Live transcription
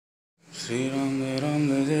Sri Ram Jai Ram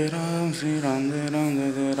Jai Jai Ram Sri Ram Jai Ram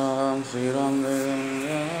Jai Jai Ram Sri Ram Jai Ram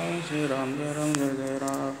Jai Sri Ram Jai Ram Jai Jai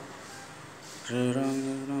Ram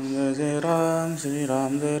Sri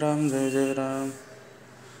Ram Jai Ram Jai Jai Ram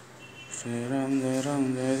Sri Ram Jai Ram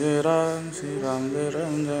Jai Jai Ram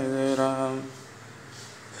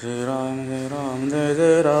Sri Ram Jai Ram Jai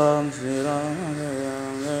Jai Ram Sri Ram Jai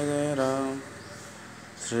Ram Jai Jai Ram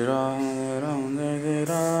Sri Ram Jai Ram Jai Jai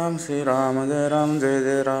Ram Sri Ram Jai Ram Jai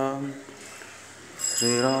Jai Ram Sri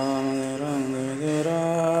Ram Jai Ram Jai Jai Ram Sri Ram Jai Ram Jai Jai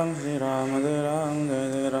Ram Sri Ram Jai Ram Jai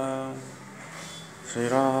Jai Ram Sri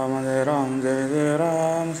Ram Jai Ram Jai Jai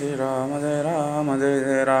Ram Sri Ram Jai Ram Jai Jai Ram Sri Ram Jai Ram Jai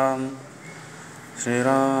Jai Ram Sri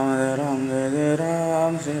Ram Jai Ram Jai Jai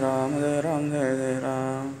Ram Sri Ram Jai Ram Jai Jai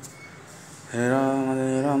Ram Sri Ram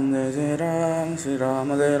Jai Ram Jai Jai Ram Sri Ram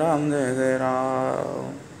Jai Ram Jai Jai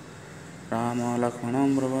Ram Rama Lakshmanam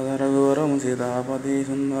Prabhadara Raghuvaram Sitapati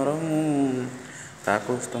Sundaram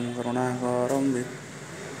Kakustam Karunakaram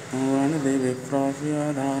Devi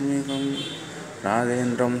Prasya Dharmikam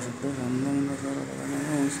Rajendram Suttasandam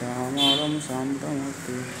Dasaradanam Syamaram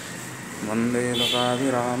Santamati Vande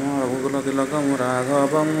Lokabhirama Raghukulatillakam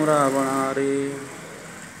Raghavam Ravanari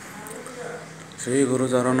Sri Guru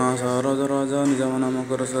Charana Sarada Raja Nijamana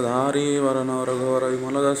Makarasadhari Varana Raghavara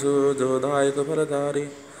Vimaladasu Jodhaika Paradhari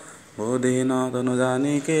Bodhina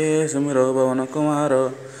Tanujani Ke Sumiro Bhavana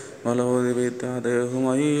Kumara Balodhi Vidya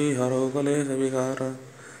Dehumai Haro Kalesa Vikara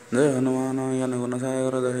Jai Hanuman Yana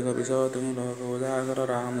Gunasagara Jai Kapisatumi Lokavajagara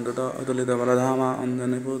Ramadata Atulita Baladhama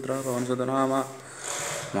Anjani Putra Kavansadanama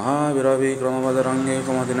Mahavira Vikrama Badarangi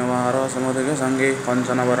Kamatinavara Samadhika Sangi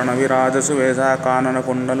Kancana Varana Viraja Suvesa Kanana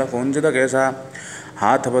Kundala Kunjita Kesa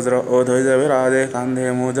Hath Vajra Odhaja Virade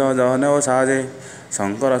Kandhe Muja Jahane Osaje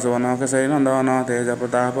Sankara Suvana Kesai Nandana Teja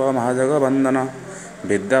Pratapa Mahajaga Bandana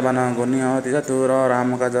Vidyavana Gunyati Chatura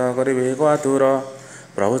Ramakaja Kariveko Atura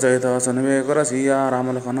Prabhu Chaita Sanvekara Siya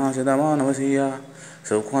Ramalakana Siddhama Navasiya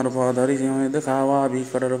Sukha Rupa Dhari Sima Dekhawa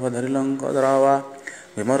Bhikara Rupa Dhari Lanka Dharawa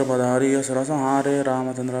Vimar Padhari Asura Samhare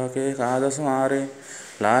Ramachandra Ke Kada Samhare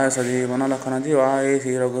Laya Sajeevana Lakhana Jivaye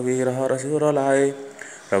Sri Raghuveer Har Sura Laye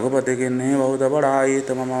Raghupati Kinne Bahut Badai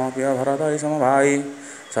Tamama Pya Bharata Samabhai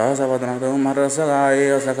Sahasa Vadana Tumhar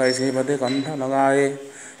Sagaye Asakai Sipati Kantha Lagaye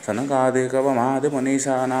Sanakadi Kavamadi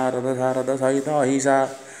Manisha Narada Sarada Saita Ahisha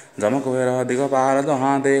जमक vera दिग पार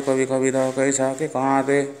दहाते कवि कविता कैसा के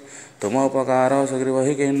कहाते तुम उपकार सुग्रीव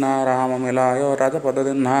ही किन्ना राम मिलायो राजपद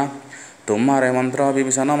दिन्हा तुम्हारे मंत्र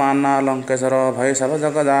विभीषण माना लंकेश्वर भय सब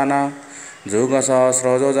जग जाना जुग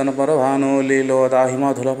सहस्र जो जन पर भानु लीलो ताहि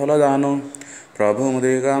मधुर फल जानु प्रभु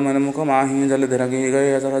मुद्रिका मन मुख माही जल धिरगी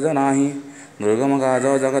गए अचर जनाही दुर्गम काज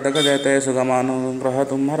जगत जयते सुगम अनुग्रह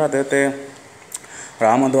तुम्हारा देते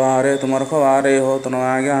राम द्वारे तुम रखवारे हो तुम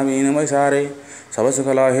आज्ञा बीन बैसारे सब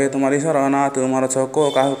सुखल हे तुम्हारी शरणा तुम्हारा छको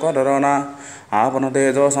काहु कर डरना आपन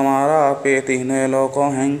तेजो समारा पे तीन लोक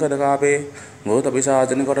हैंकद कापे भूत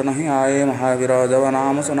पिशाच निकट नहीं आए महावीर जब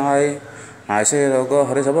नाम सुनाए नासे रोग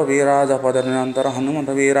हरि सब वीरा जपद निरंतर हनुमत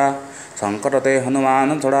वीरा संकट ते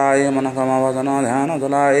हनुमान छुड़ाए मन क्रम भजन ध्यान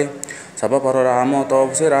दुलाए सब पर राम तो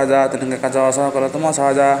से राजा तिनके कच सकल तुम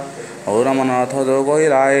साजा और मनथ जो कोई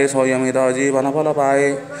लाए सोयमित जीवन फल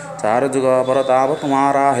पाए चार जुग परताप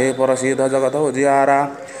तुम्हारा हे परसिद्ध जगत उजियारा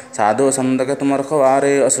साधु संत के तुम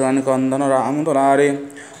रखवारे असुर निकंदन राम दुलारे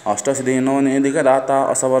अष्टसिद्धीनो निधि के दाता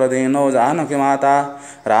असबर दीनो जानकी माता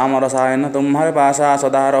राम रसायन तुम्हारे पासा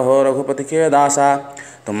सदा रहो रघुपति के दासा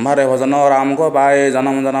तुम्हारे भजन राम को पाए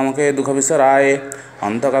जन्म जन्म के दुख बिसराए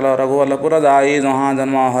अंतकाल रघुवलपुर जाई जहाँ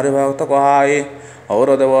जन्म हरिभक्त कहाई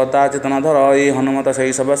और देवता चितना धरई हनुमत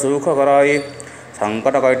सही सब सुख करई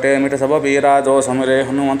संकट कटे मिट सब पीरा जो समिरे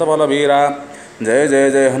हनुमत बलबीरा जय जय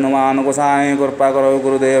जय हनुमान गोसाई कृपा करो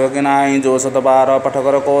गुरुदेव की नाई जो सत बार पठ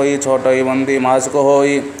कर कोई छोटई बंदी मास को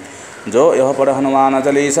होई जो यह पढ़ हनुमान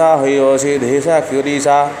चालीसा हो सीधे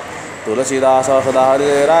साक्षुरीसा तुलसीदास सदा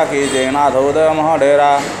हृदय राखी जयनाथ उदय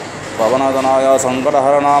महडेरा पवन तनय संकट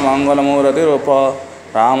हरण मंगल मूर्ति रूप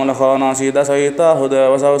राम लखन सीता सहित हृदय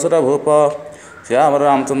वसव सुर भूप श्याम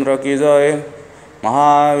रामचंद्र की जय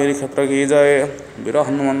महावीर क्षेत्र की जय वीर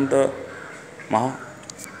हनुमंत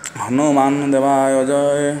हनुमान देवाय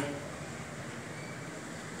जय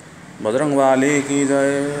बजरंगबली की जय।